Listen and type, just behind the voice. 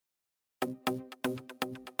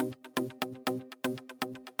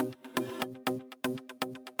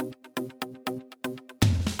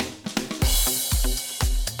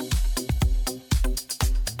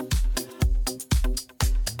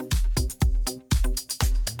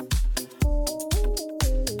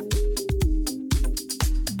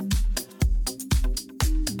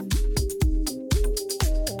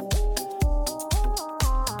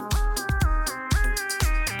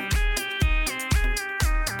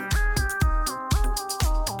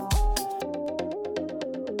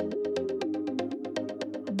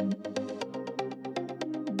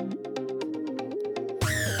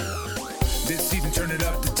This season turn it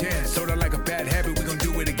up to 10. Sorta like a bad habit, we gon'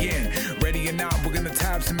 do it again. Ready or not, we're gonna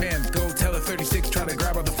tie up some ends. Go tell a 36, try to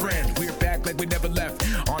grab all the friends. We're back like we never left.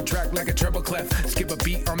 On track like a treble clef. Skip a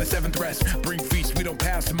beat on the 7th rest. Bring feast, we don't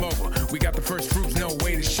pass them over. We got the first fruits, no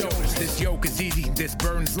way to show us. This yoke is easy, this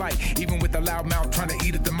burns light. Even with a loud mouth trying to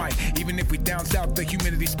eat at the mic. Even if we down south, the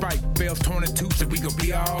humidity spike. Bales torn in two, so we gon'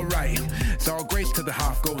 be alright. It's all grace till the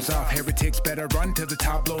Hoff goes off. Heretics better run till the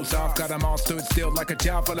top blows off. Got them all stood still like a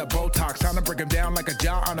jaw full of Botox. Time to break them down like a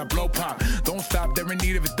jaw on a blow pop. Don't stop, they're in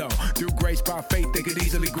need of it though. Through grace by faith, they could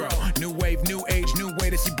easily grow. New wave, new age, new way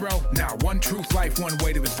to see bro. Now one truth, life, one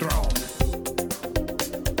way to his throne.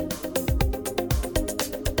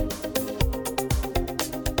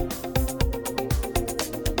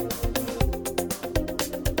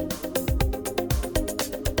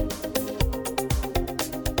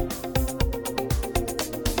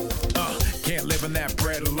 Can't live on that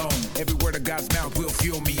bread alone. Every word of God's mouth will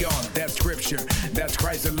fuel me on. That's scripture, that's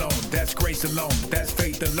Christ alone. That's grace alone, that's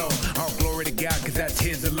faith alone. All glory to God, cause that's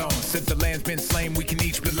his alone. Since the lamb's been slain, we can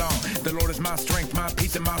each belong. The Lord is my strength, my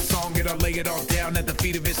peace, and my song. And I'll lay it all down at the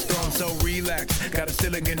feet of his throne. So relax, got it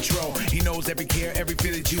still in control. He knows every care, every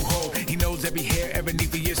fear that you hold. He knows every hair, every need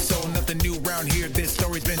for your soul. Nothing new around here, this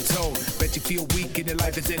story's been told. Bet you feel weak and your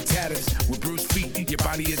life is in tatters. With bruised feet, your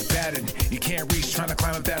body is battered. You can't reach, trying to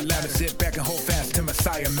climb up that ladder. Sit back and hold fast till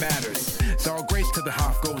Messiah matters. It's all grace till the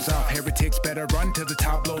Hoff goes off. Heretics better run till the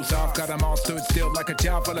top blows off. Got them all stood still like a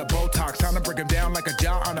jaw full of Botox. Time to break them down like a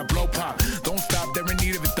jaw on a blow pop. Don't stop, they're in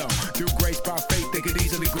need of it though. Through grace by faith, they could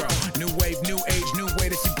easily grow. New wave, new age, new way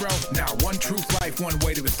to see bro. Now one truth, life, one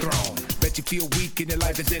way to his throne. Bet you feel weak and your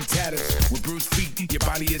life is in tatters. With bruised feet, your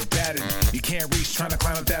body is battered. You can't reach, trying to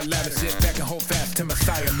climb up that ladder. Sit back and hold fast till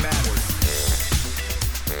Messiah matters.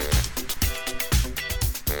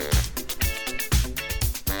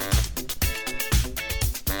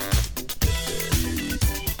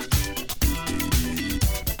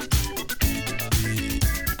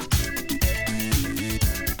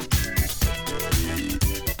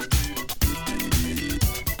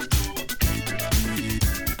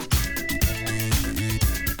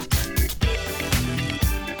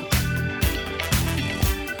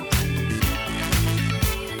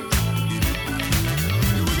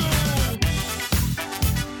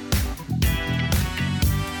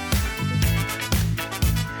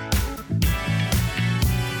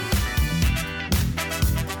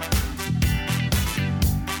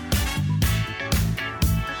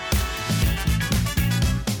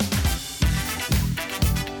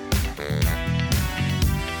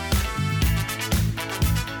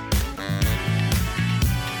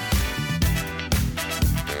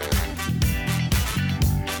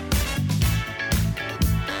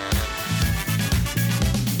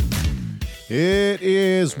 It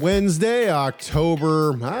is Wednesday,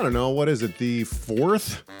 October, I don't know, what is it, the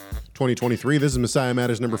 4th, 2023. This is Messiah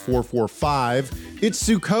Matters number 445. It's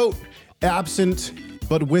Sukkot, absent,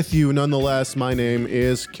 but with you nonetheless. My name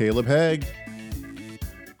is Caleb Haig.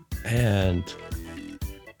 And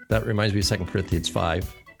that reminds me of 2 Corinthians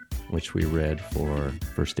 5, which we read for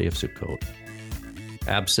first day of Sukkot.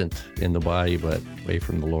 Absent in the body, but away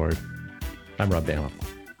from the Lord. I'm Rob Bama.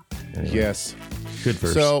 Anyway. Yes. Good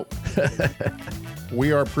verse. So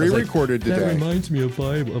we are pre-recorded today. That reminds me of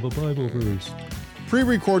a Bible verse.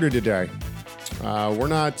 Pre-recorded today. We're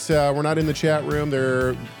not in the chat room.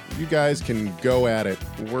 There, you guys can go at it.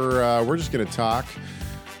 We're just gonna talk.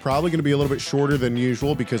 Probably gonna be a little bit shorter than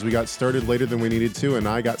usual because we got started later than we needed to, and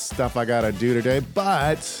I got stuff I gotta do today.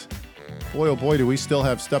 But boy, oh boy, do we still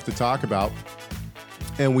have stuff to talk about.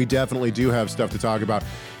 And we definitely do have stuff to talk about.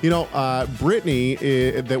 You know, Brittany,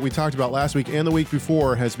 that we talked about last week and the week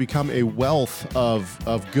before, has become a wealth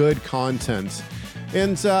of good content.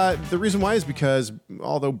 And the reason why is because,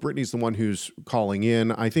 although Brittany's the one who's calling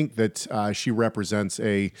in, I think that she represents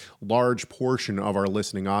a large portion of our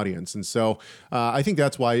listening audience. And so I think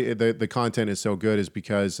that's why the content is so good, is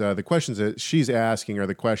because the questions that she's asking are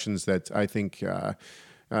the questions that I think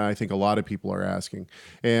a lot of people are asking.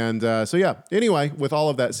 And so, yeah, anyway, with all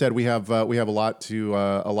of that said, we have a lot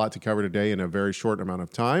to cover today in a very short amount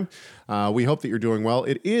of time. We hope that you're doing well.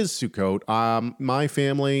 It is Sukkot. My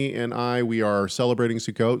family and I, we are celebrating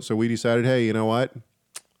Sukkot. So we decided, hey, you know what?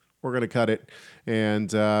 We're going to cut it, and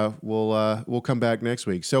we'll come back next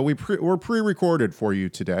week. So we're pre-recorded for you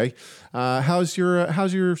today. How's your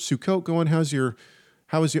Sukkot going? How's your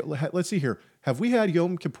let's see here. Have we had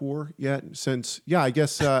Yom Kippur yet since? Yeah, I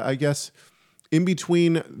guess in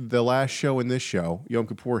between the last show and this show, Yom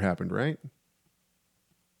Kippur happened, right?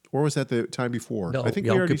 Or was that the time before? No, I think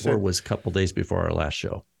Yom Kippur was a couple days before our last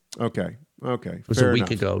show. Okay. It was a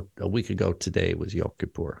week ago. A week ago today was Yom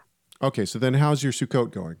Kippur. Okay, so then how's your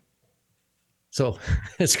Sukkot going? So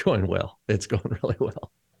it's going well. It's going really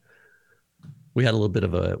well. We had a little bit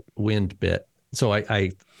of a wind bit. So our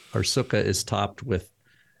sukkah is topped with,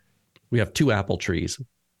 we have 2 apple trees,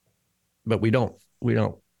 but we don't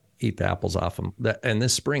eat the apples off them. And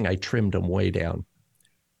this spring I trimmed them way down,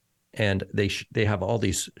 and they have all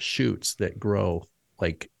these shoots that grow,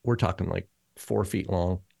 like we're talking like 4 feet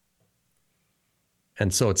long.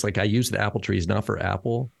 And so it's like I use the apple trees not for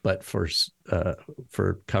apple, but for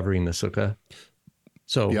covering the sukkah.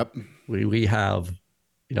 So Yep. we have,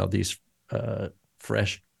 these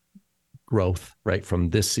fresh growth right from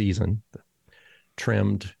this season,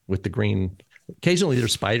 trimmed with the green. Occasionally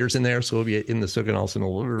there's spiders in there, so we'll be in the sukkah and all of a sudden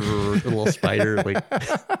a little spider. Like,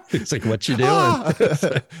 it's like, what you doing?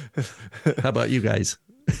 How about you guys?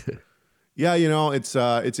 Yeah,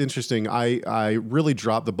 it's interesting. I really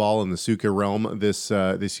dropped the ball in the sukkah realm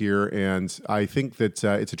this year, and I think that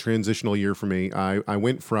it's a transitional year for me. I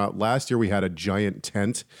went from last year we had a giant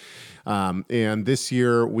tent, and this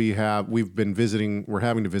year we're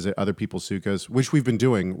having to visit other people's sukkahs, which we've been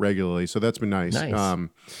doing regularly. So that's been nice.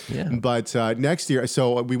 Yeah. But next year,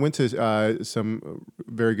 so we went to some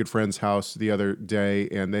very good friend's house the other day,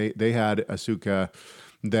 and they had a sukkah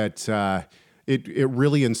that. It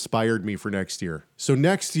really inspired me for next year. So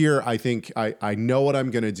next year, I think I know what I'm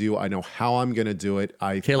going to do. I know how I'm going to do it.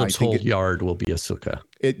 Caleb's whole yard will be a sukkah.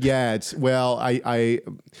 I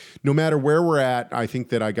no matter where we're at, I think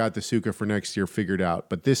that I got the sukkah for next year figured out.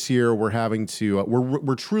 But this year we're having to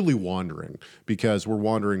we're truly wandering, because we're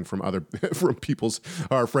wandering from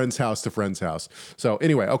our friend's house to friend's house. So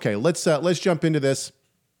anyway, okay, let's jump into this.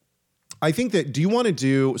 I think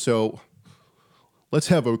that let's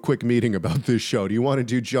have a quick meeting about this show. Do you want to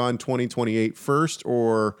do John 20:28 first,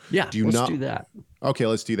 or let's do that? Okay,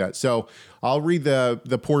 let's do that. So I'll read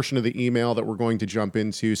the portion of the email that we're going to jump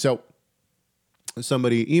into. So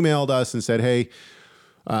somebody emailed us and said, "Hey,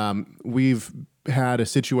 we've had a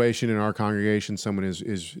situation in our congregation. Someone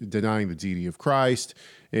is denying the deity of Christ,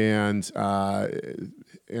 and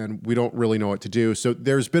we don't really know what to do." So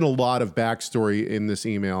there's been a lot of backstory in this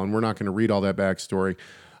email, and we're not going to read all that backstory.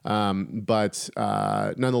 But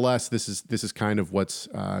nonetheless, this is kind of what's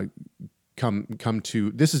come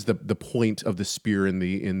to. This is the point of the spear in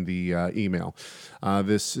the email.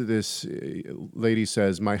 This lady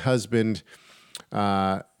says, "My husband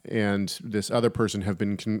and this other person have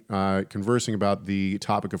been conversing about the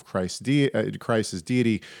topic of Christ's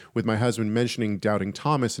deity, with my husband mentioning doubting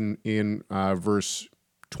Thomas in verse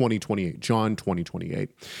 20:28, John 20:28.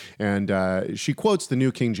 And she quotes the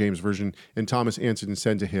New King James Version, "And Thomas answered and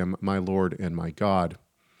said to him, 'My Lord and my God.'"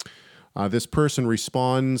 This person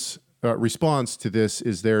response to this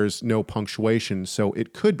is there's no punctuation, so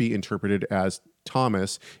it could be interpreted as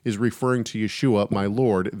Thomas is referring to Yeshua, my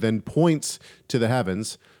Lord, then points to the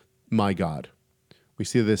heavens, my God. We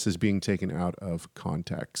see this as being taken out of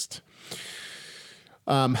context.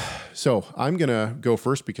 So I'm going to go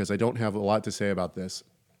first because I don't have a lot to say about this.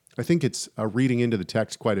 I think it's reading into the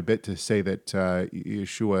text quite a bit to say that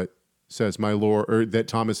Yeshua says, "My Lord," or that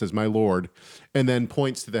Thomas says, "My Lord," and then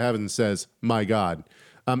points to the heavens and says, "My God."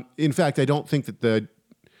 In fact, I don't think that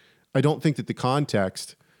the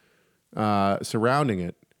context surrounding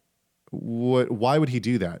it. Why would he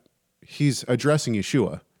do that? He's addressing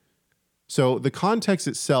Yeshua, so the context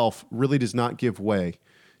itself really does not give way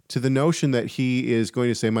to the notion that he is going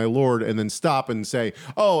to say, "My Lord," and then stop and say,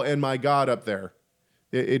 "Oh, and my God up there."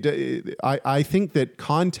 I think that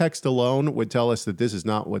context alone would tell us that this is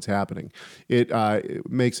not what's happening. It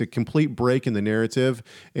makes a complete break in the narrative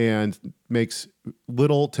and makes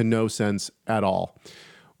little to no sense at all.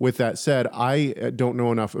 With that said, I don't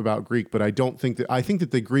know enough about Greek, but I think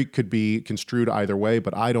that the Greek could be construed either way,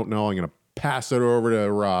 but I don't know. I'm going to pass it over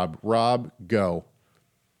to Rob. Rob, go.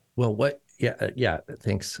 Well, yeah,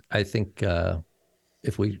 thanks. I think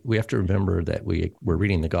if we have to remember that we're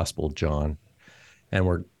reading the Gospel of John, and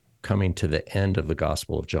we're coming to the end of the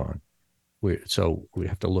Gospel of John. So we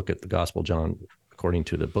have to look at the Gospel of John according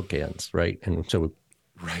to the bookends, right? And so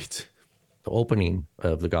right, the opening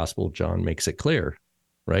of the Gospel of John makes it clear,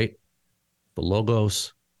 right? The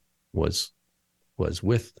Logos was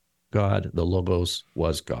with God. The Logos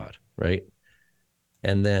was God, right?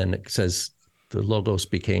 And then it says the Logos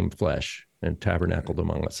became flesh and tabernacled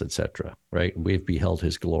among us, etc., right? We've beheld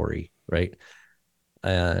his glory, right?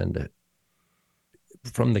 And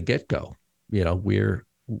from the get-go,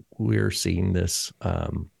 we're seeing this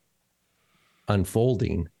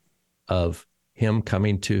unfolding of him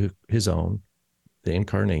coming to his own, the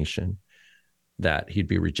incarnation, that he'd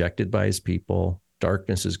be rejected by his people.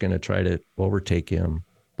 Darkness is going to try to overtake him,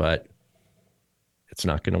 but it's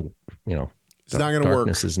not going to, it's not going to work.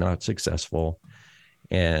 Darkness is not successful.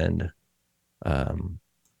 And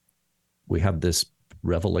we have this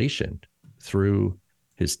revelation through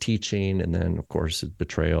his teaching, and then of course his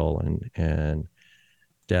betrayal and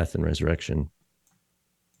death and resurrection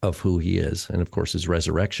of who he is. And of course his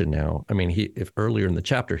resurrection now. I mean, if earlier in the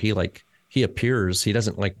chapter, he appears, he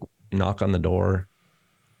doesn't like knock on the door,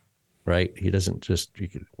 right? He doesn't just, you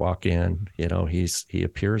could walk in, he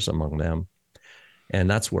appears among them. And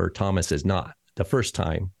that's where Thomas is not the first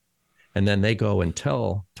time. And then they go and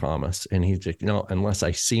tell Thomas, and he's like, unless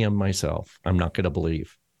I see him myself, I'm not going to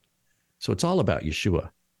believe. So it's all about Yeshua.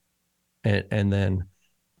 And then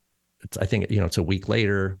I think, it's a week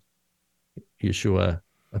later, Yeshua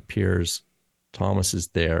appears, Thomas is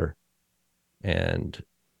there, and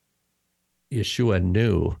Yeshua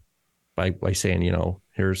knew by saying,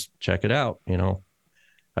 check it out,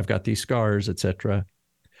 I've got these scars, etc.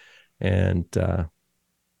 And to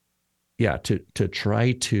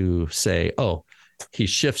try to say, oh, he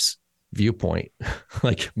shifts viewpoint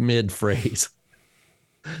like mid phrase.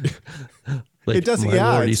 Like, it doesn't.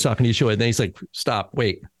 Lord, he's talking to Yeshua, and then he's like, "Stop!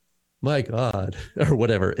 Wait, my God," or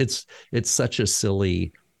whatever. It's such a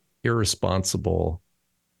silly, irresponsible.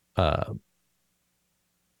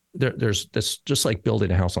 There's this, just like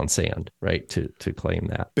building a house on sand, right? To claim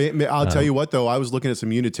that. I'll tell you what, though, I was looking at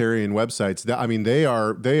some Unitarian websites.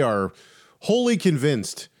 They are wholly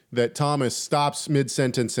convinced that Thomas stops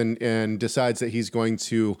mid-sentence and decides that he's going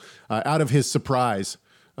to, out of his surprise,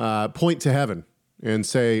 point to heaven and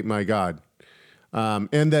say, "My God."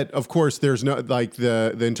 And that, of course, there's no, like,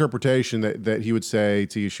 the interpretation that he would say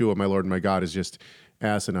to Yeshua, "My Lord and my God," is just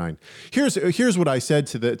asinine. Here's what I said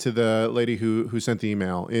to the lady who sent the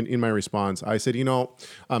email in my response. I said,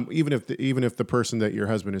 even if the person that your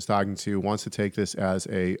husband is talking to wants to take this as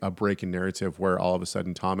a break in narrative where all of a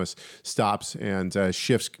sudden Thomas stops and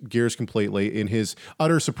shifts gears completely in his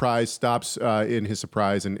utter surprise, stops in his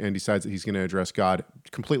surprise and decides that he's going to address God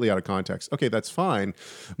completely out of context. Okay, that's fine.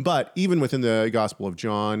 But even within the Gospel of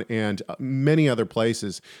John and many other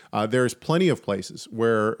places, there's plenty of places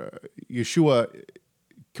where Yeshua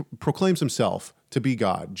proclaims himself to be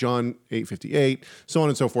God. John 8:58, so on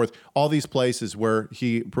and so forth. All these places where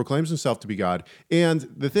he proclaims himself to be God. And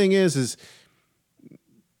the thing is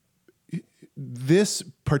this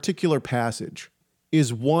particular passage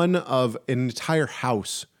is one of an entire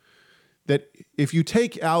house that if you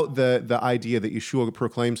take out the idea that Yeshua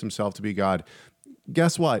proclaims himself to be God,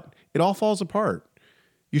 guess what? It all falls apart.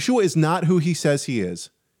 Yeshua is not who he says he is.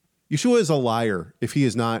 Yeshua is a liar if he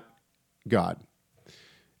is not God.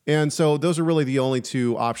 And so those are really the only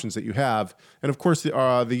two options that you have. And of course,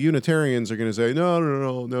 the Unitarians are going to say,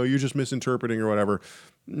 no, you're just misinterpreting or whatever.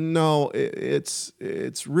 No, it's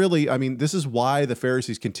really, this is why the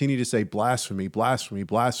Pharisees continue to say blasphemy, blasphemy,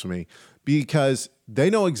 blasphemy, because they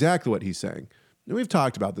know exactly what he's saying. And we've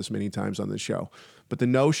talked about this many times on this show. But the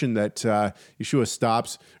notion that Yeshua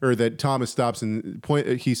stops, or that Thomas stops and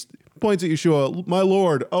he points at Yeshua, "My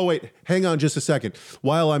Lord." Oh, wait, hang on just a second.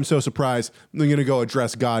 While I'm so surprised, I'm going to go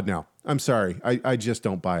address God now. I'm sorry. I just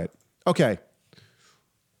don't buy it. Okay.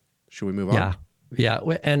 Should we move on? Yeah.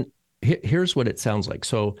 And here's what it sounds like.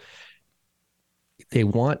 So they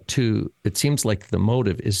want to, it seems like the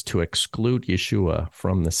motive is to exclude Yeshua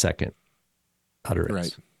from the second utterance.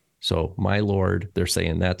 Right. So, "My Lord," they're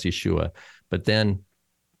saying that's Yeshua. But then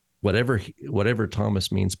whatever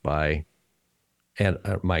Thomas means by "and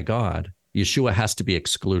my God," Yeshua has to be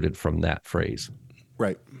excluded from that phrase.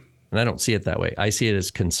 Right. And I don't see it that way. I see it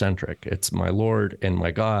as concentric. It's "my Lord" and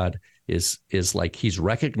 "my God" is like he's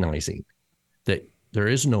recognizing that there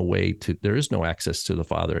is no access to the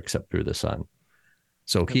Father except through the Son.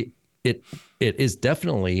 So it is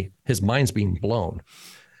definitely, his mind's being blown.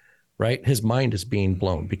 Right? His mind is being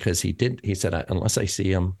blown because he said, "Unless I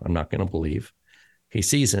see him, I'm not going to believe." He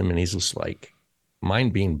sees him and he's just like,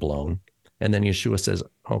 mind being blown. And then Yeshua says,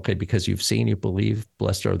 "Okay, because you've seen, you believe.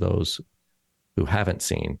 Blessed are those who haven't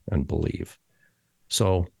seen and believe."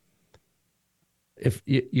 So if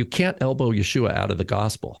you can't elbow Yeshua out of the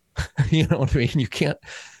gospel, you know what I mean? You can't,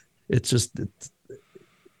 it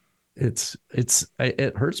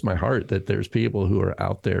hurts my heart that there's people who are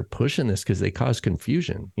out there pushing this because they cause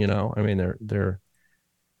confusion. They're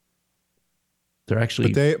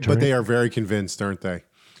actually, but they are very convinced, aren't they?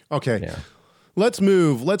 Okay. Yeah. Let's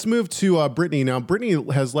move to Brittany. Now, Brittany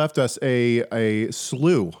has left us a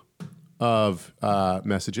slew of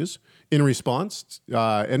messages in response,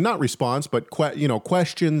 and not response, but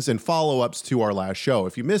questions and follow-ups to our last show.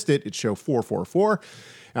 If you missed it, it's show 444.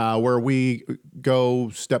 Where we go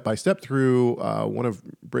step by step through one of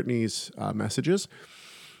Brittany's messages.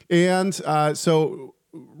 And so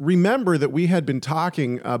remember that we had been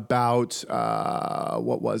talking about,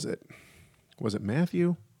 what was it? Was it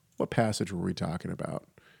Matthew? What passage were we talking about?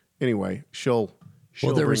 Anyway, she'll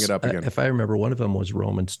bring it up again. If I remember, one of them was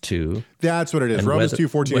Romans 2. That's what it is. Romans 2,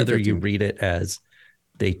 14 whether and 15. you read it as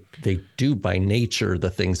they do by nature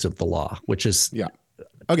the things of the law, which is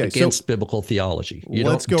against biblical theology.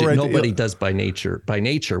 Nobody does by nature. By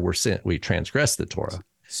nature, we transgress the Torah.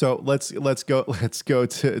 So let's go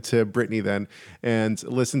to Brittany then and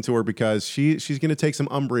listen to her, because she's going to take some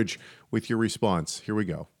umbrage with your response. Here we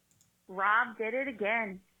go. Rob did it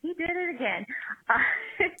again. He did it again.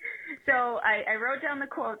 So I wrote down the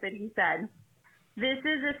quote that he said. This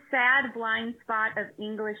is a sad blind spot of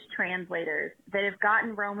English translators that have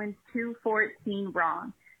gotten Romans 2:14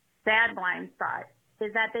 wrong. Sad blind spot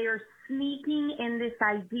is that they are sneaking in this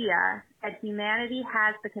idea that humanity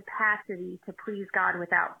has the capacity to please God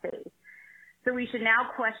without faith. So we should now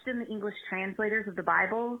question the English translators of the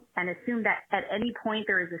Bible and assume that at any point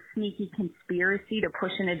there is a sneaky conspiracy to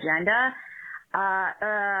push an agenda.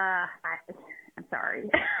 I'm sorry.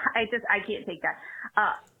 I can't take that.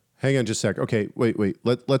 Hang on just a sec. Okay, wait.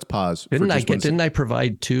 Let's pause. Didn't I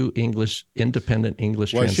provide two independent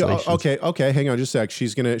English translations? Okay. Hang on just a sec.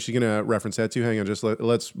 She's gonna reference that too. Hang on, just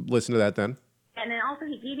let's listen to that then. And then also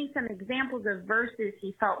he gave me some examples of verses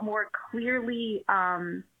he felt more clearly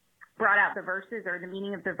brought out the verses or the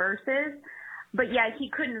meaning of the verses. But yeah, he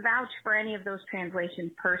couldn't vouch for any of those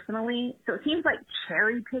translations personally. So it seems like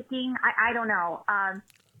cherry picking. I don't know.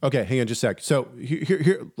 Okay, hang on just a sec. So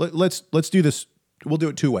here let's do this. We'll do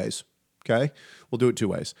it two ways. Okay, we'll do it two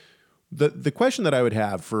ways. The question that I would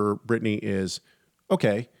have for Brittany is,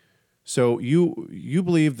 okay, so you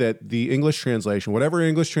believe that the English translation, whatever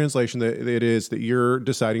English translation that it is that you're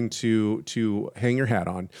deciding to hang your hat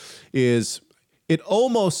on, it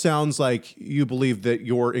almost sounds like you believe that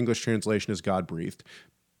your English translation is God breathed.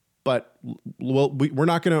 But we're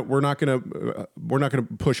not gonna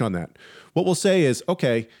push on that. What we'll say is,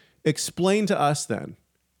 okay, explain to us then,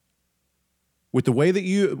 with the way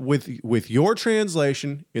that with your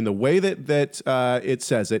translation, in the way that it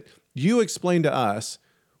says it, you explain to us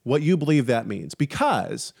what you believe that means.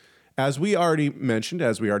 Because, as we already mentioned,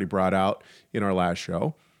 as we already brought out in our last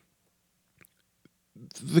show,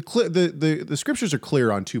 the scriptures are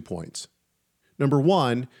clear on 2 points. Number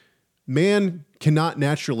one, man cannot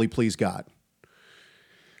naturally please God.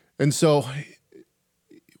 And so,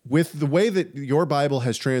 with the way that your Bible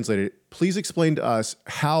has translated it, please explain to us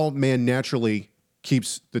how man naturally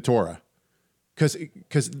keeps the Torah.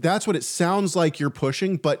 Because that's what it sounds like you're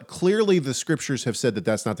pushing, but clearly the scriptures have said that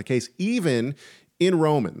that's not the case, even in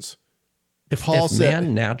Romans. If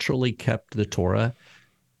man naturally kept the Torah,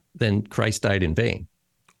 then Christ died in vain.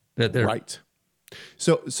 Right.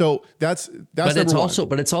 So that's but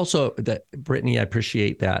it's also that, Brittany, I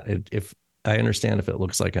appreciate that. If I understand if it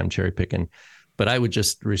looks like I'm cherry picking, but I would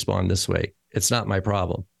just respond this way. It's not my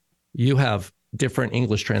problem. You have different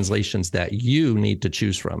English translations that you need to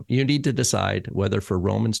choose from. You need to decide whether for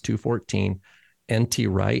Romans 2:14, N.T.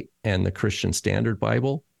 Wright and the Christian Standard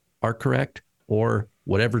Bible are correct, or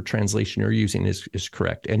whatever translation you're using is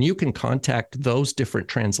correct. And you can contact those different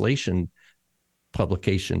translation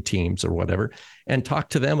publication teams or whatever and talk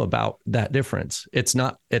to them about that difference. It's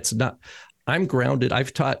not, I'm grounded.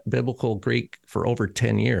 I've taught biblical Greek for over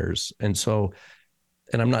 10 years. And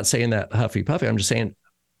I'm not saying that huffy puffy. I'm just saying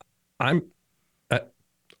I'm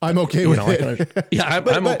okay with it.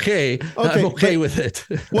 I'm okay. I'm okay with it.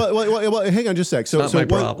 Well, hang on just a sec. So my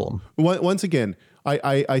problem. Once again,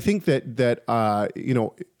 I think that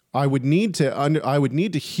I would need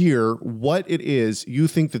to hear what it is you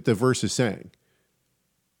think that the verse is saying.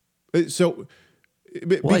 So,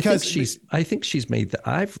 because I think she's made that.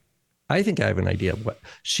 I think I have an idea of what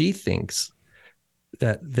she thinks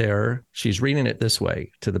that she's reading it this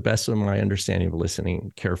way, to the best of my understanding of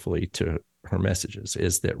listening carefully to her messages,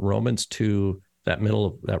 is that Romans 2, that middle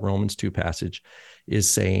of that Romans 2 passage, is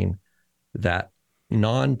saying that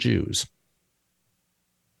non-Jews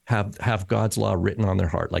have God's law written on their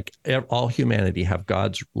heart. Like all humanity have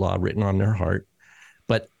God's law written on their heart,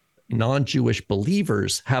 but non-Jewish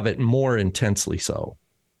believers have it more intensely so.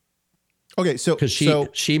 Okay, so because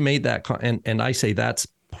she made that, and I say that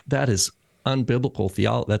is unbiblical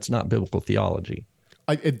theology. That's not biblical theology.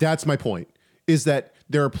 That's my point. is that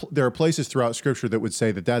there are places throughout Scripture that would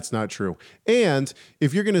say that that's not true. And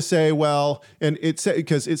if you're going to say, well, and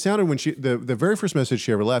because it sounded when the very first message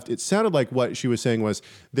she ever left, it sounded like what she was saying was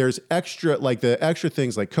there's extra, like the extra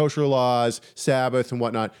things like kosher laws, Sabbath, and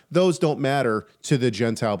whatnot. Those don't matter to the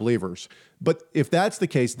Gentile believers. But if that's the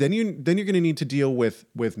case, then you're going to need to deal with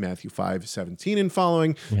Matthew 5:17 and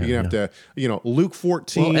following. You're going to have to, Luke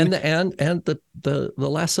 14. Well, and the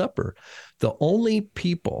Last Supper. The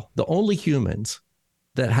only humans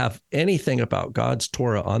that have anything about God's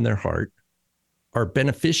Torah on their heart are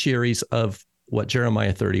beneficiaries of what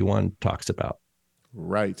Jeremiah 31 talks about.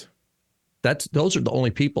 Right. Those are the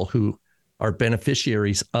only people who are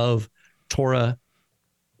beneficiaries of Torah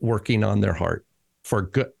working on their heart for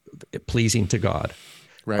good, pleasing to God.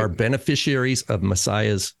 Right. Are beneficiaries of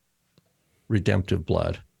Messiah's redemptive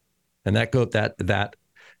blood. And that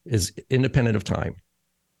is independent of time.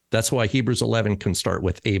 That's why Hebrews 11 can start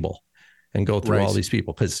with Abel and go through all these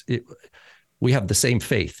people, because we have the same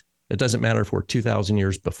faith. It doesn't matter if we're 2,000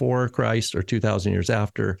 years before Christ or 2,000 years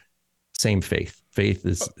after, same faith. Faith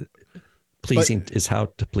is pleasing, is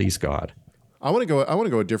how to please God. I want to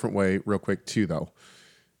go a different way real quick too, though.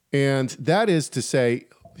 And that is to say,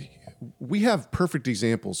 we have perfect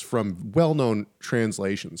examples from well-known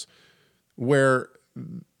translations where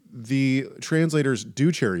the translators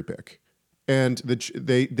do cherry pick. And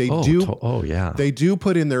they do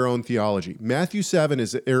put in their own theology. Mark 7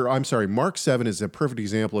 is a perfect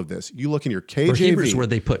example of this. You look in your KJV. Or Hebrews where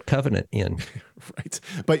they put covenant in. Right.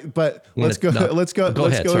 But let's go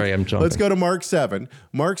to Mark 7.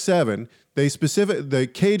 Mark 7, the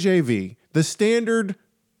KJV, the standard,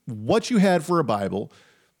 what you had for a Bible,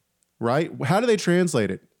 right? How do they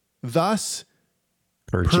translate it? Thus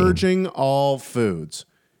purging all foods.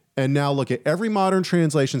 And now look at every modern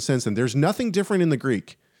translation since then. There's nothing different in the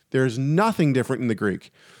Greek. There's nothing different in the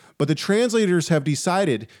Greek. But the translators have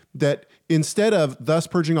decided that instead of thus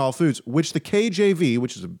purging all foods, which the KJV,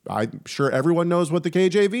 which is, I'm sure everyone knows what the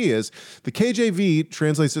KJV is, the KJV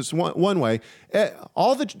translates this one way.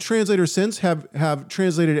 All the translators since have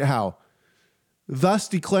translated it how? Thus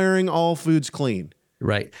declaring all foods clean.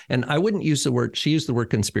 Right. And I wouldn't use she used the word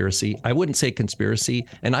conspiracy. I wouldn't say conspiracy.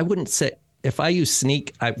 And I wouldn't say, if I use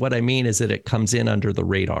sneak, what I mean is that it comes in under the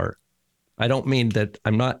radar. I don't mean that,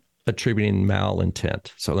 I'm not attributing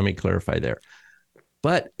malintent. So let me clarify there.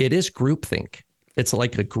 But it is groupthink. It's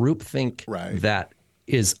like a groupthink that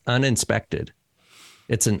is uninspected.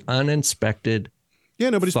 It's an uninspected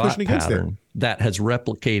nobody's pushing against it. That has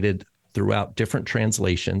replicated throughout different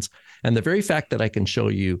translations. And the very fact that I can show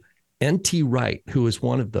you N.T. Wright, who is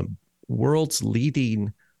one of the world's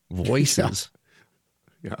leading voices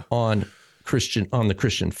on the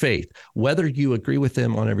Christian faith, whether you agree with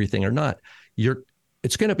him on everything or not,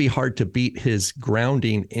 it's going to be hard to beat his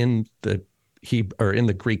grounding in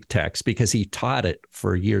the Greek text, because he taught it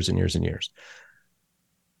for years and years and years.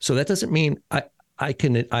 So that doesn't mean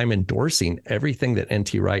I'm endorsing everything that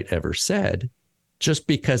N.T. Wright ever said, just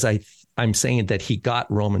because I'm saying that he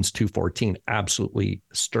got Romans 2:14 absolutely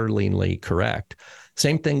sterlingly correct.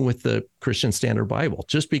 Same thing with the Christian Standard Bible.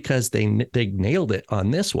 Just because they nailed it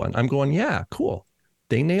on this one, I'm going, yeah, cool.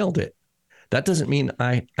 They nailed it. That doesn't mean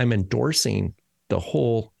I'm endorsing the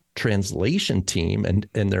whole translation team and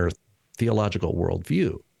their theological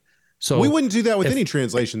worldview. So we wouldn't do that with any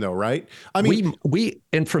translation, though, right? I mean,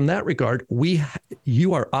 and from that regard,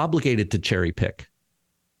 you are obligated to cherry pick.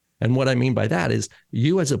 And what I mean by that is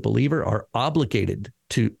you as a believer are obligated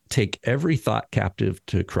to take every thought captive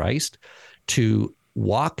to Christ, to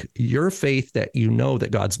walk your faith that you know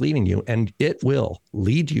that God's leading you, and it will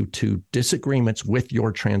lead you to disagreements with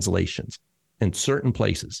your translations in certain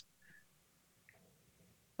places.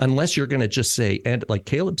 Unless you're going to just say, and like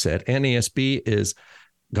Caleb said, NASB is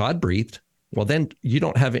God-breathed, well, then you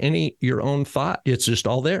don't have your own thought. It's just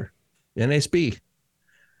all there, NASB.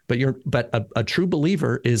 But a true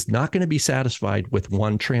believer is not going to be satisfied with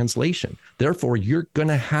one translation. Therefore, you're going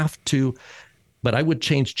to have to, but I would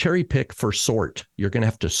change cherry pick for sort. You're going to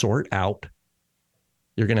have to sort out.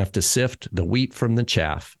 You're going to have to sift the wheat from the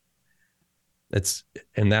chaff. That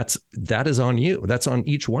is on you. That's on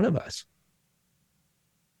each one of us.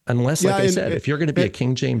 Unless, like I said, if you're going to be a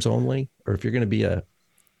King James only, or if you're going to be a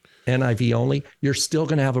NIV only, you're still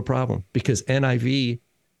going to have a problem, because NIV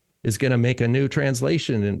is going to make a new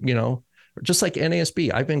translation. And, just like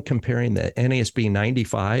NASB, I've been comparing the NASB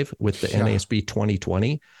 95 with the NASB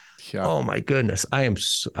 2020. Yeah. Oh my goodness.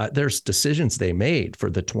 There's decisions they made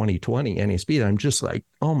for the 2020 NASB that I'm just like,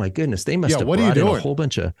 oh my goodness, they must have brought in a whole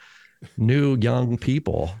bunch of new young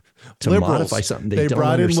people to Liberals. modify something They don't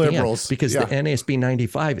brought in understand. liberals. Because Yeah. the NASB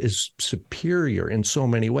 95 is superior in so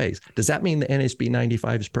many ways. Does that mean the NASB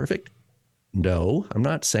 95 is perfect? No, I'm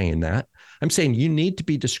not saying that. I'm saying you need to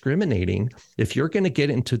be discriminating if you're going to get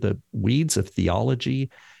into the weeds of theology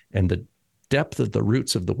and the depth of the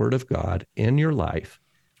roots of the Word of God in your life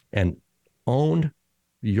and own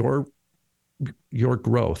your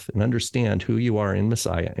growth and understand who you are in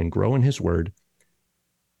Messiah and grow in His Word.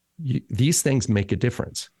 These things make a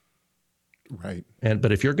difference. Right.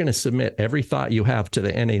 But if you're going to submit every thought you have to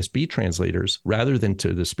the NASB translators rather than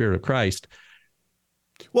to the Spirit of Christ,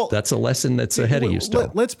 well, that's a lesson that's ahead of you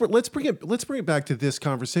still. Let's bring it back to this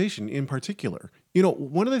conversation in particular. You know,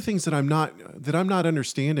 one of the things that I'm not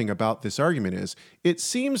understanding about this argument is it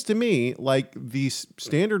seems to me like the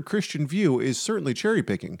standard Christian view is certainly cherry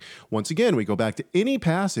picking. Once again, we go back to any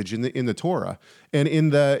passage in the Torah and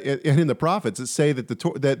in the prophets that say that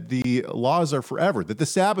the laws are forever, that the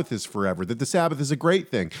Sabbath is forever, that the Sabbath is a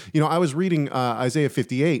great thing. You know, I was reading Isaiah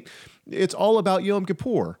 58. It's all about Yom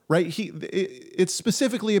Kippur, right? It's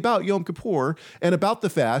specifically about Yom Kippur and about the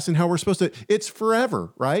fast and how we're supposed to. It's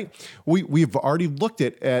forever, right? We've already looked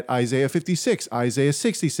at Isaiah 56, Isaiah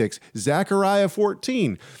 66, Zechariah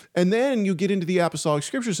 14, and then you get into the apostolic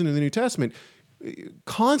scriptures and in the New Testament.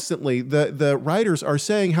 Constantly, the writers are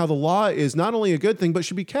saying how the law is not only a good thing but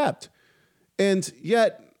should be kept, and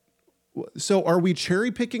yet. So are we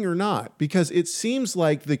cherry picking or not? Because it seems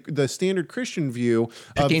like the standard Christian view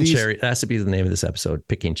picking cherry, that has to be the name of this episode,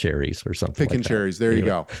 picking cherries or something. Picking like cherries. That. There you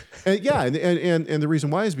go. And yeah. And the reason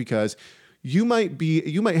why is because you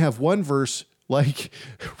might have one verse like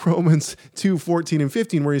Romans 2:14 and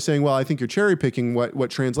 15, where you're saying, well, I think you're cherry picking what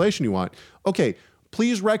translation you want. Okay.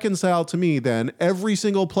 Please reconcile to me then every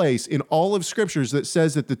single place in all of scriptures that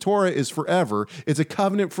says that the Torah is forever. It's a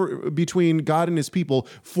covenant between God and his people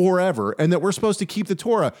forever, and that we're supposed to keep the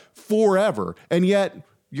Torah forever. And yet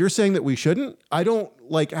you're saying that we shouldn't? I don't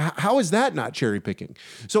like, how is that not cherry picking?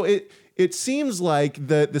 So it seems like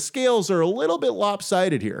the scales are a little bit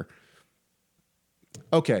lopsided here.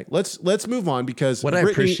 Okay, let's move on because what I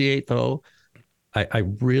appreciate though, I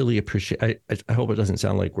really appreciate, I hope it doesn't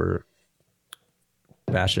sound like we're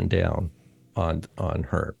bashing down on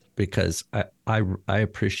her, because I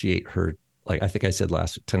appreciate her, like I think I said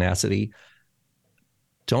last, tenacity.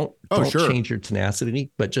 Don't change your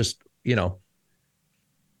tenacity, but just,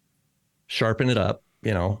 sharpen it up,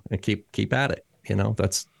 and keep at it.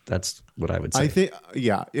 That's what I would say. I think,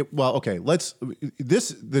 yeah. Okay.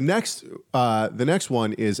 The next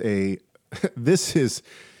one is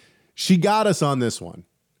she got us on this one,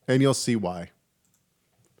 and you'll see why.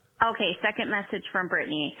 Okay, second message from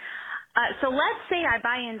Brittany. So let's say I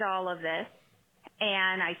buy into all of this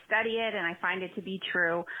and I study it and I find it to be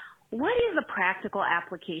true. What is the practical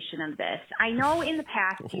application of this? I know in the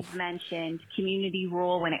past you've mentioned community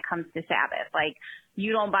rule when it comes to Sabbath. Like,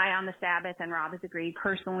 you don't buy on the Sabbath, and Rob has agreed.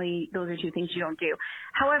 Personally, those are two things you don't do.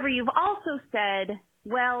 However, you've also said,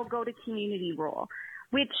 well, go to community rule,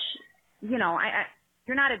 which, you're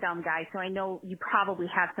not a dumb guy, so I know you probably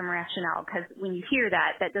have some rationale, because when you hear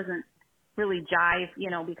that doesn't really jive,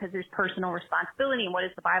 because there's personal responsibility, and what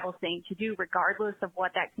is the Bible saying to do regardless of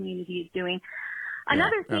what that community is doing.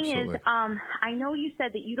 Another thing is, I know you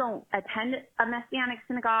said that you don't attend a Messianic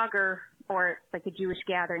synagogue or like a Jewish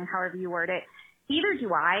gathering, however you word it. Either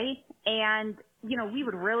do I, and, we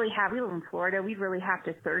live in Florida, we'd really have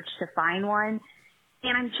to search to find one.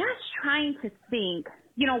 And I'm just trying to think,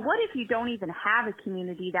 what if you don't even have a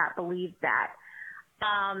community that believes that?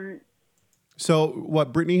 So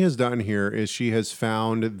what Brittany has done here is she has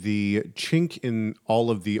found the chink in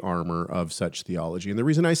all of the armor of such theology. And the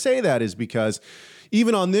reason I say that is because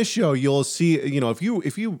even on this show, you'll see,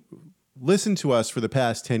 if you listen to us for the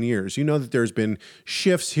past 10 years, you know that there's been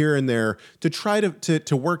shifts here and there to try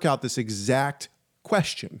to work out this exact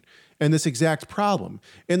question and this exact problem.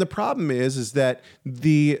 And the problem is that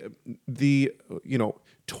the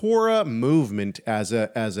Torah movement as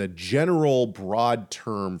a general broad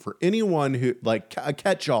term for anyone who, like a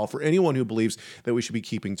catch-all for anyone who believes that we should be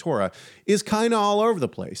keeping Torah, is kind of all over the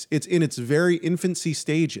place. It's in its very infancy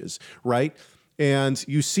stages, right? And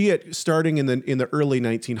you see it starting in the early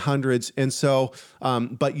 1900s, and so,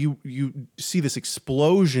 but you see this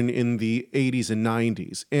explosion in the 80s and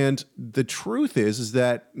 90s. And the truth is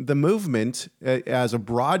that the movement, as a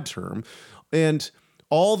broad term, and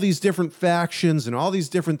all these different factions and all these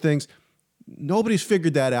different things, nobody's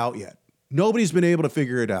figured that out yet. Nobody's been able to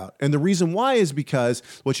figure it out. And the reason why is because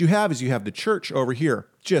what you have is the church over here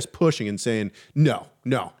just pushing and saying, no,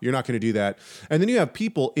 you're not going to do that. And then you have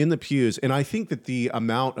people in the pews. And I think that the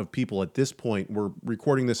amount of people at this point, we're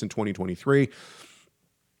recording this in 2023,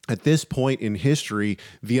 at this point in history,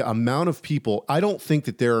 the amount of people, I don't think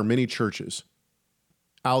that there are many churches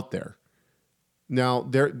out there. Now,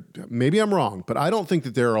 maybe I'm wrong, but I don't think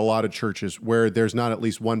that there are a lot of churches where there's not at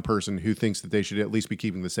least one person who thinks that they should at least be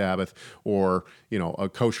keeping the Sabbath or, a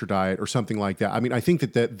kosher diet or something like that. I mean, I think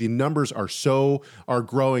that the numbers are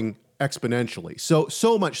growing exponentially.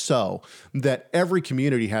 So much so that every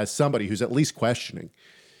community has somebody who's at least questioning.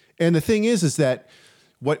 And the thing is that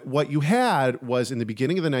what you had was in the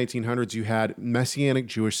beginning of the 1900s, you had Messianic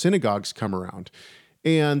Jewish synagogues come around.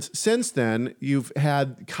 And since then, you've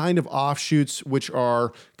had kind of offshoots, which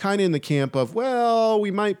are kind of in the camp of, well, we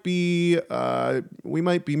might be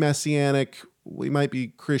Messianic, we might be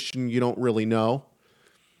Christian, you don't really know.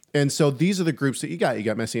 And so these are the groups that you got. You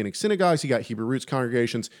got Messianic synagogues, you got Hebrew roots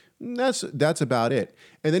congregations. That's about it.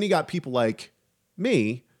 And then you got people like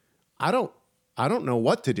me. I don't know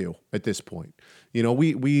what to do at this point.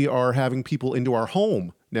 We are having people into our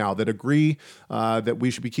home now that agree that we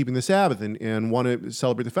should be keeping the Sabbath and want to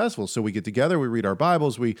celebrate the festival. So we get together, we read our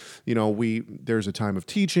Bibles, there's a time of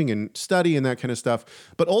teaching and study and that kind of stuff.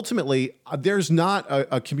 But ultimately, there's not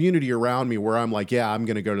a community around me where I'm like, yeah, I'm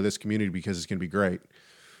going to go to this community because it's going to be great.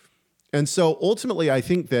 And so ultimately, I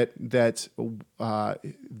think that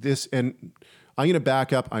this, and I'm going to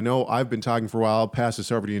back up. I know I've been talking for a while. I'll pass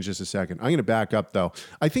this over to you in just a second. I'm going to back up, though.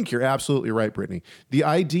 I think you're absolutely right, Brittany. The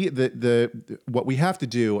idea that what we have to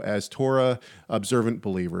do as Torah observant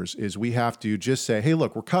believers is we have to just say, hey,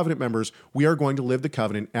 look, we're covenant members. We are going to live the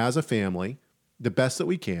covenant as a family the best that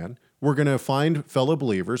we can. We're going to find fellow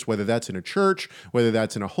believers, whether that's in a church, whether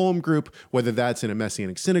that's in a home group, whether that's in a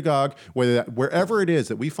Messianic synagogue, wherever it is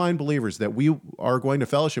that we find believers that we are going to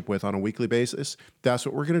fellowship with on a weekly basis. That's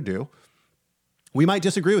what we're going to do. We might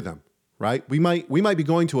disagree with them, right? We might be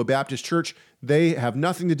going to a Baptist church. They have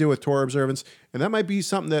nothing to do with Torah observance, and that might be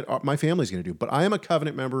something that my family's going to do. But I am a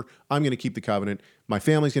covenant member. I'm going to keep the covenant. My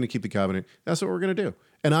family's going to keep the covenant. That's what we're going to do.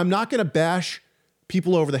 And I'm not going to bash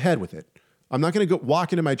people over the head with it. I'm not going to go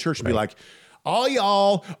walk into my church and be like, all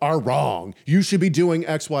y'all are wrong. You should be doing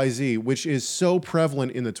X, Y, Z, which is so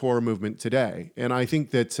prevalent in the Torah movement today. And I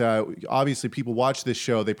think that obviously people watch this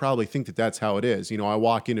show, they probably think that that's how it is. I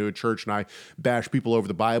walk into a church and I bash people over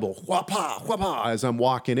the Bible, whapa, whapa, as I'm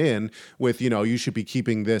walking in with, you should be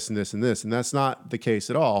keeping this and this and this. And that's not the case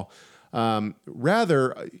at all.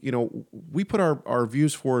 Rather, we put our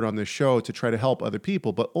views forward on this show to try to help other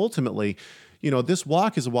people. But ultimately, this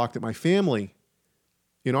walk is a walk that my family,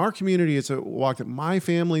 in our community, it's a walk that my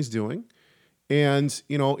family's doing. And,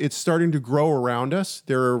 it's starting to grow around us.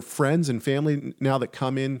 There are friends and family now that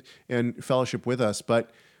come in and fellowship with us.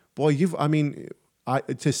 But boy,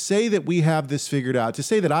 to say that we have this figured out, to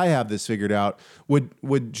say that I have this figured out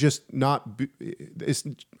would just not be,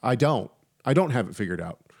 I don't have it figured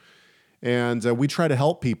out. And we try to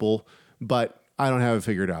help people, but I don't have it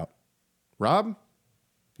figured out. Rob,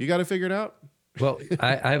 you got it figured out? Well,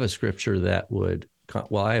 I have a scripture that would,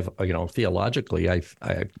 I have, theologically, I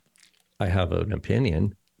have an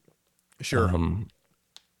opinion. Sure.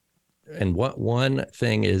 And one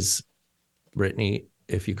thing is, Brittany,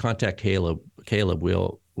 if you contact Caleb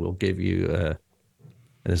will give you,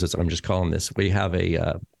 and I'm just calling this, we have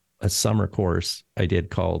a summer course I did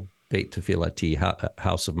called Beit Tefillati,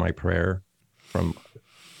 House of My Prayer, from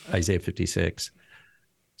Isaiah 56.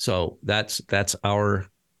 So that's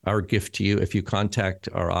our gift to you. If you contact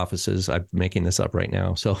our offices, I'm making this up right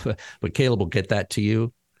now. So, but Caleb will get that to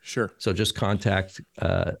you. Sure. So just contact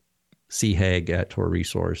C. Haig at Torah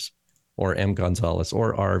Resource, or M. Gonzalez,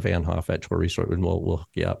 or R. Van Hoff at Torah Resource, and we'll hook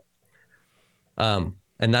you up.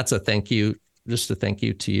 And that's a thank you, just a thank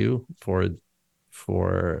you to you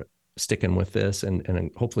for sticking with this,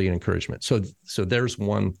 and hopefully an encouragement. So there's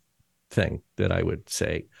one thing that I would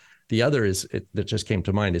say. The other that just came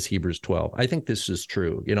to mind is Hebrews 12. I think this is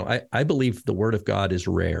true. I believe the word of God is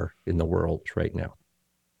rare in the world right now.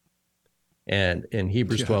 And in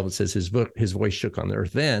Hebrews 12, it says his voice shook on the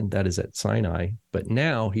earth then, that is at Sinai. But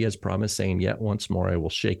now he has promised, saying, yet once more I will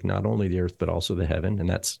shake not only the earth, but also the heaven. And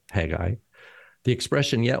that's Haggai. The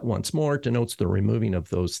expression yet once more denotes the removing of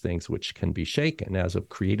those things which can be shaken as of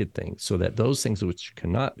created things, so that those things which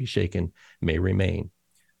cannot be shaken may remain.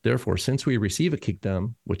 Therefore, since we receive a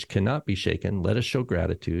kingdom which cannot be shaken, let us show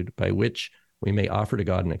gratitude, by which we may offer to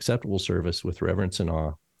God an acceptable service with reverence and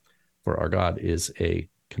awe, for our God is a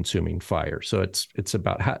consuming fire. So it's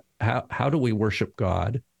about how do we worship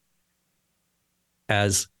God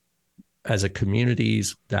as a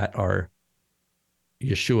communities that are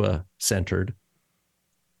Yeshua centered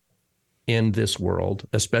in this world,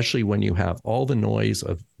 especially when you have all the noise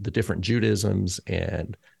of the different Judaisms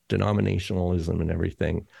and denominationalism and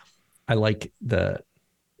everything. I like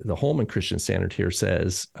the Holman Christian Standard here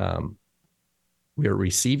says, we are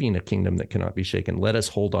receiving a kingdom that cannot be shaken. Let us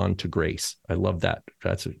hold on to grace. I love that.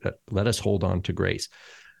 Let us hold on to grace.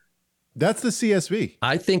 That's the CSB.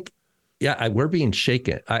 I think, we're being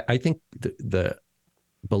shaken. I think the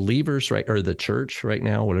believers, right, or the church right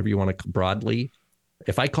now, whatever you want to broadly,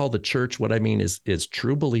 if I call the church, what I mean is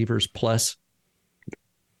true believers plus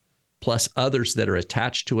others that are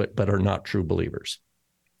attached to it but are not true believers.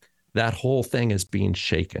 That whole thing is being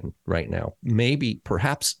shaken right now. Maybe,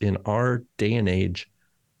 perhaps in our day and age,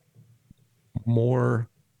 more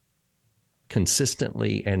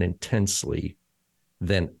consistently and intensely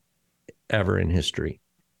than ever in history.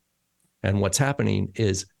 And what's happening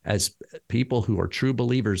is, as people who are true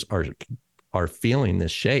believers are feeling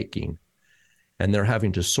this shaking, and they're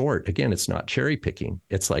having to sort. Again, it's not cherry picking.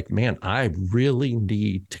 It's like, man, I really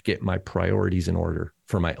need to get my priorities in order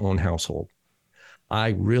for my own household.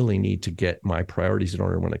 I really need to get my priorities in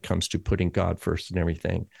order when it comes to putting God first in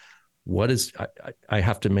everything. I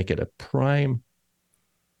have to make it a prime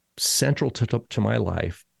central to my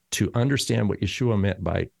life to understand what Yeshua meant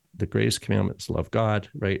by the greatest commandment is love God,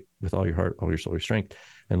 right? With all your heart, all your soul, your strength,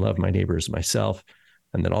 and love my neighbor as myself.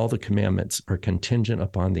 And that all the commandments are contingent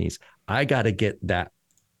upon these. I got to get that.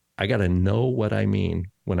 I got to know what I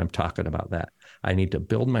mean when I'm talking about that. I need to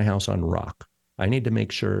build my house on rock. I need to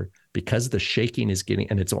make sure, because the shaking is getting,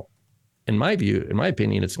 and it's, in my view, in my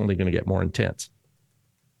opinion, it's only going to get more intense.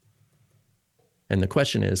 And the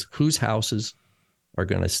question is, whose houses are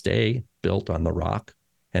going to stay built on the rock,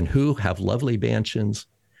 and who have lovely mansions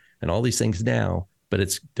and all these things now,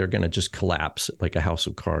 but they're going to just collapse like a house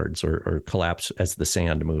of cards, or collapse as the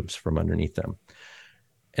sand moves from underneath them.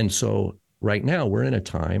 And so right now we're in a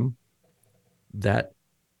time that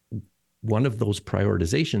one of those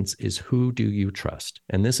prioritizations is, who do you trust?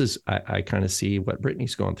 And this is, I kind of see what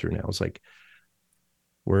Brittany's going through now. It's like,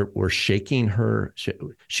 we're shaking her.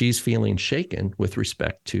 She's feeling shaken with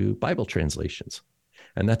respect to Bible translations.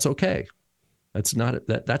 And that's okay.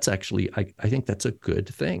 That's actually, I think that's a good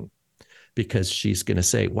thing, because she's going to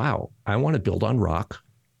say, wow, I want to build on rock.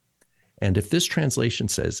 And if this translation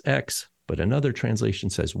says X, but another translation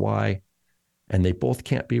says Y, and they both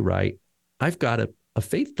can't be right, I've got a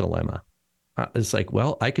faith dilemma. It's like,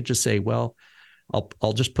 well, I could just say, well,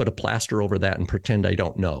 I'll just put a plaster over that and pretend I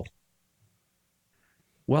don't know.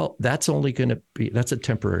 Well, that's a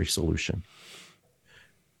temporary solution.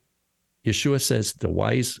 Yeshua says the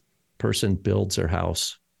wise person builds their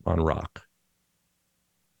house on rock.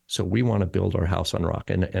 So we want to build our house on rock.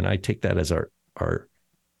 And I take that as our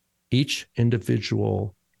each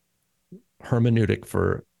individual hermeneutic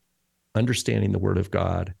for understanding the Word of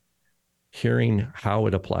God, hearing how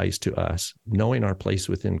it applies to us, knowing our place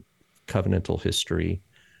within covenantal history,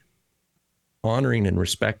 honoring and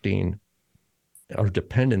respecting our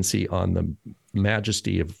dependency on the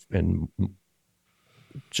majesty of and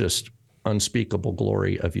just unspeakable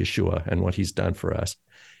glory of Yeshua and what he's done for us.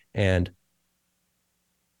 And,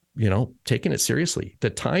 taking it seriously. The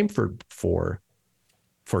time for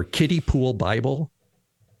kiddie pool Bible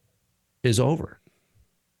is over.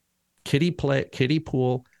 Kiddie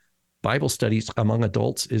pool Bible studies among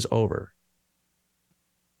adults is over.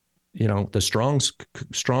 The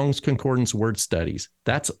Strong's Concordance word studies,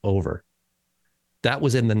 that's over. That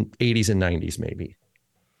was in the 80s and 90s, maybe.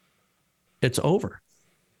 It's over.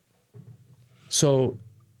 So,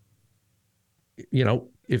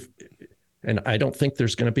 and I don't think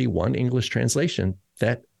there's going to be one English translation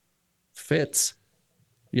that fits.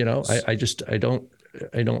 I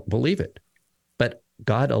don't believe it. But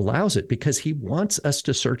God allows it because he wants us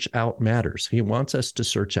to search out matters. He wants us to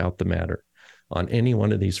search out the matter on any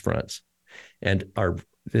one of these fronts. And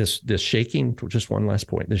this shaking, just one last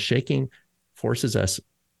point, the shaking forces us,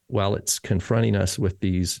 while it's confronting us with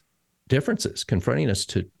these differences, confronting us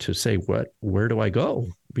to say, where do I go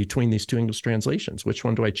between these two English translations? Which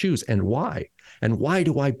one do I choose, and why? And why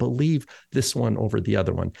do I believe this one over the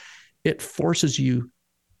other one? It forces you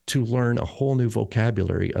to learn a whole new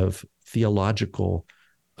vocabulary of theological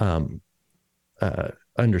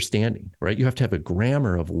understanding, right? You have to have a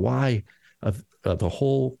grammar of why, of the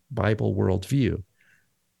whole Bible worldview,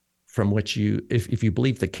 from which if you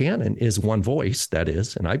believe the canon is one voice, that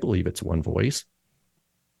is, and I believe it's one voice,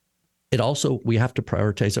 we have to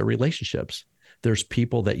prioritize our relationships. There's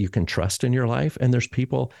people that you can trust in your life, and there's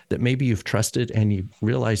people that maybe you've trusted and you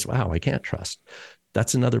realize, wow, I can't trust.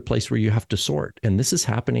 That's another place where you have to sort. And this is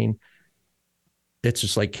happening. It's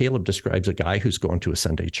just like Caleb describes a guy who's going to a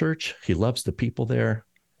Sunday church. He loves the people there.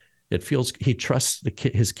 It feels he trusts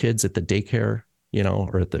his kids at the daycare,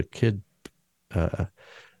 or at the kid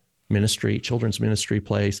children's ministry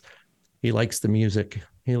place. He likes the music.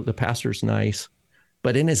 The pastor's nice,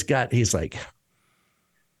 but in his gut, he's like,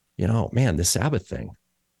 man, the Sabbath thing.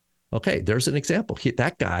 Okay, there's an example.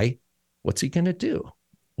 That guy, what's he going to do?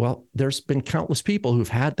 Well, there's been countless people who've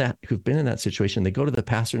been in that situation. They go to the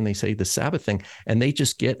pastor and they say the Sabbath thing, and they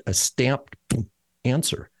just get a stamped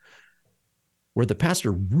answer where the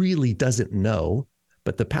pastor really doesn't know,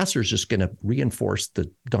 but the pastor is just going to reinforce the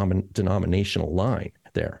denominational line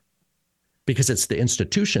there because it's the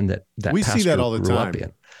institution that we pastor see that all the grew time. up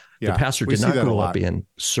in. Yeah, the pastor did not grow up in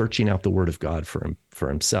searching out the word of God for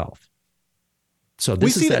himself. So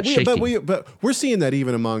this is that shaking. But we're seeing that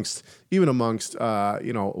even amongst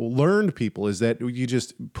learned people, is that you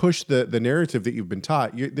just push the narrative that you've been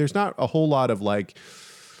taught. There's not a whole lot of like,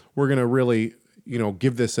 we're going to really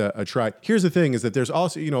give this a try. Here's the thing: is that there's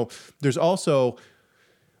also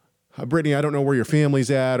Brittany, I don't know where your family's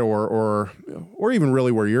at, or even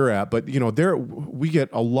really where you're at, but we get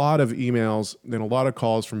a lot of emails and a lot of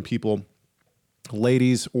calls from people,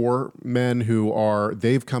 ladies or men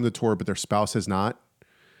they've come to Torah, but their spouse has not.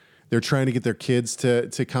 They're trying to get their kids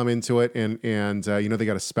to come into it, and they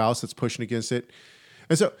got a spouse that's pushing against it.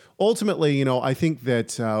 And so ultimately, I think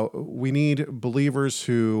that we need believers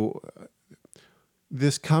who,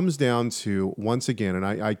 this comes down to, once again, and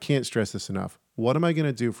I can't stress this enough, what am I going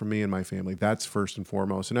to do for me and my family? That's first and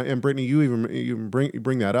foremost. And Brittany, you even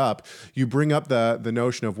bring that up. You bring up the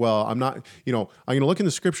notion of, well, I'm not, I'm going to look in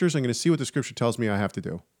the scriptures. I'm going to see what the scripture tells me I have to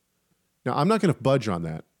do. Now, I'm not going to budge on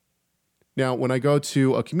that. Now, when I go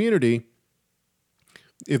to a community,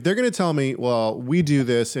 if they're going to tell me, well, we do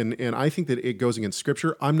this, and I think that it goes against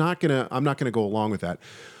scripture, I'm not going to go along with that.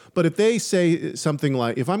 But if they say something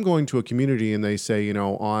like, if I'm going to a community and they say,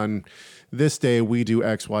 on this day we do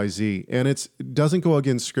X, Y, Z, and it doesn't go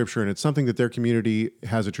against scripture, and it's something that their community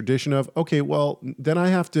has a tradition of, okay, well, then I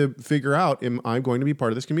have to figure out, am I going to be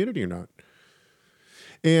part of this community or not?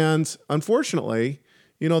 And unfortunately,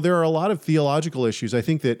 there are a lot of theological issues. I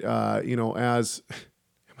think that, as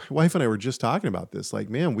my wife and I were just talking about this, like,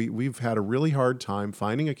 man, we've had a really hard time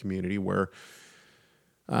finding a community where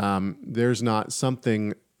there's not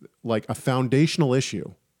something like a foundational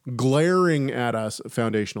issue glaring at us, a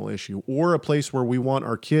foundational issue, or a place where we want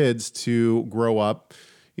our kids to grow up.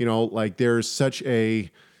 Like there's such a,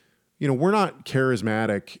 we're not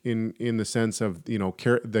charismatic in the sense of, the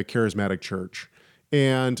charismatic church.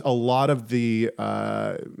 And a lot of the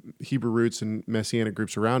Hebrew roots and Messianic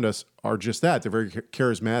groups around us are just that. They're very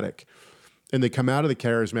charismatic. And they come out of the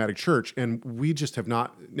charismatic church, and we just have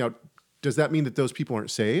not. Now, does that mean that those people aren't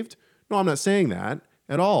saved? No, I'm not saying that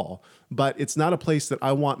at all. But it's not a place that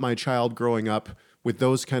I want my child growing up with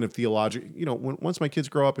those kind of theological. Once my kids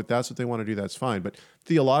grow up, if that's what they want to do, that's fine. But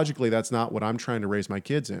theologically, that's not what I'm trying to raise my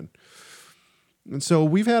kids in. And so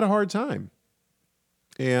we've had a hard time.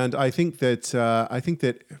 And I think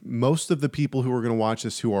that most of the people who are going to watch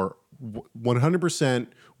this, who are 100%,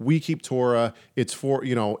 we keep Torah, it's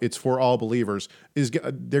for all believers,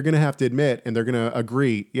 they're going to have to admit, and they're going to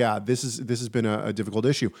agree, yeah, this has been a difficult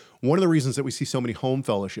issue. One of the reasons that we see so many home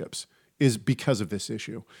fellowships is because of this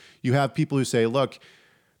issue. You have people who say, look,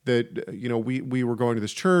 that we were going to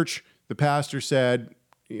this church, the pastor said,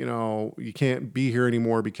 you can't be here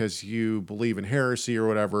anymore because you believe in heresy or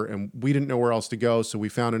whatever. And we didn't know where else to go. So we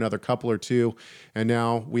found another couple or two, and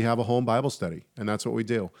now we have a home Bible study, and that's what we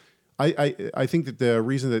do. I think that the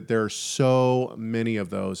reason that there are so many of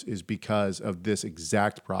those is because of this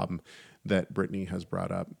exact problem that Brittany has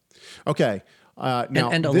brought up. Okay.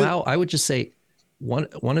 Now, I would just say one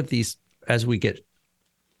of these, as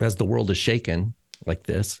the world is shaken like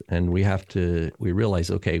this, and we realize,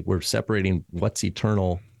 okay, we're separating what's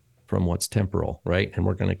eternal from what's temporal, right? And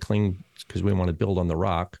we're going to cling because we want to build on the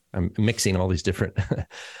rock. I'm mixing all these different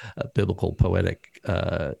biblical poetic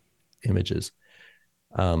images.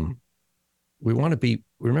 We want to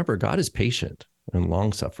remember, God is patient and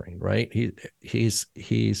long suffering, right? It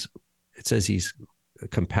says he's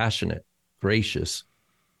compassionate, gracious,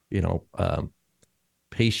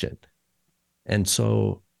 patient. And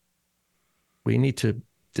so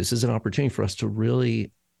this is an opportunity for us to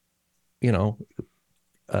really,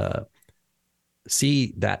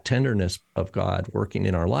 see that tenderness of God working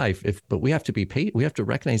in our life. But we have to be patient. We have to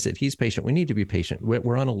recognize that he's patient. We need to be patient.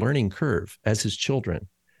 We're on a learning curve as his children.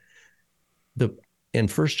 In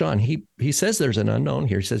 1 John, he says there's an unknown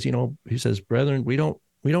here. He says, brethren, we don't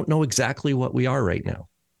know exactly what we are right now,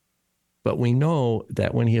 but we know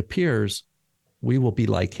that when he appears, we will be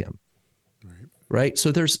like him. Right?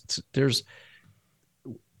 So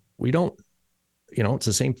we don't, it's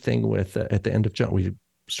the same thing with at the end of John. We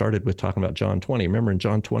started with talking about John 20. Remember in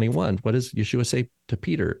John 21, what does Yeshua say to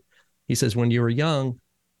Peter? He says, when you were young,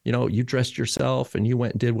 You dressed yourself and you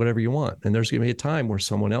went and did whatever you want. And there's going to be a time where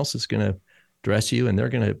someone else is going to dress you and they're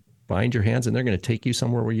going to bind your hands and they're going to take you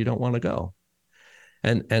somewhere where you don't want to go.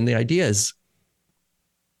 And the idea is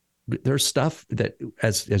there's stuff that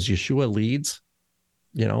as Yeshua leads,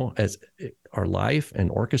 as our life and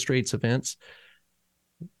orchestrates events,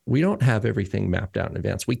 we don't have everything mapped out in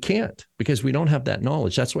advance. We can't, because we don't have that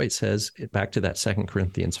knowledge. That's why it says, back to that 2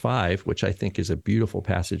 Corinthians 5, which I think is a beautiful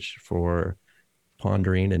passage for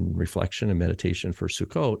pondering and reflection and meditation for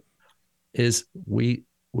Sukkot, is we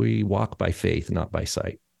walk by faith, not by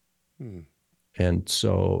sight. And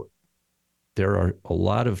so there are a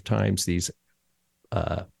lot of times these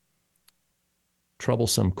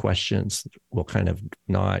troublesome questions will kind of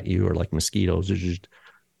gnaw at you, or like mosquitoes,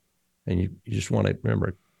 and you just want to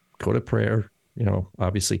remember, go to prayer,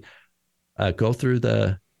 obviously, go through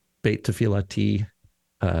the Beit Tefillah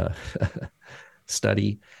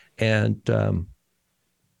study, and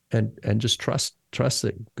just trust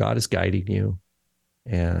that God is guiding you,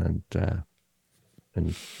 and you're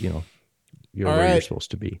where you're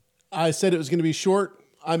supposed to be. I said it was going to be short.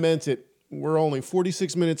 I meant it. We're only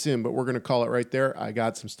 46 minutes in, but we're going to call it right there. I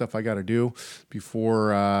got some stuff I got to do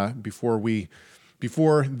before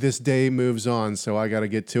this day moves on, so I got to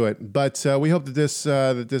get to it. But we hope that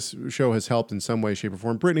this show has helped in some way, shape, or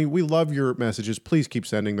form. Brittany, we love your messages. Please keep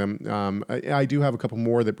sending them. I do have a couple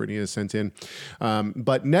more that Brittany has sent in.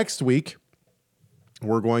 But next week,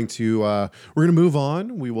 we're going to move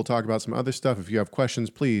on. We will talk about some other stuff. If you have questions,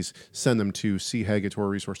 please send them to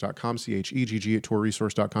chegg@torahresource.com,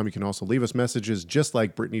 CHEGG@torahresource.com. You can also leave us messages just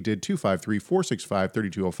like Brittany did,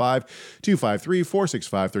 253-465-3205,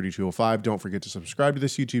 253-465-3205. Don't forget to subscribe to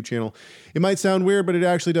this YouTube channel. It might sound weird, but it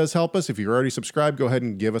actually does help us. If you're already subscribed, go ahead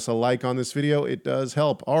and give us a like on this video. It does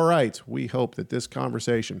help. All right. We hope that this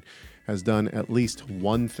conversation has done at least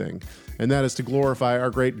one thing, and that is to glorify our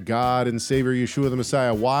great God and Savior, Yeshua the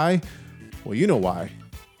Messiah. Why? Well, you know why.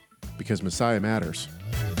 Because Messiah matters.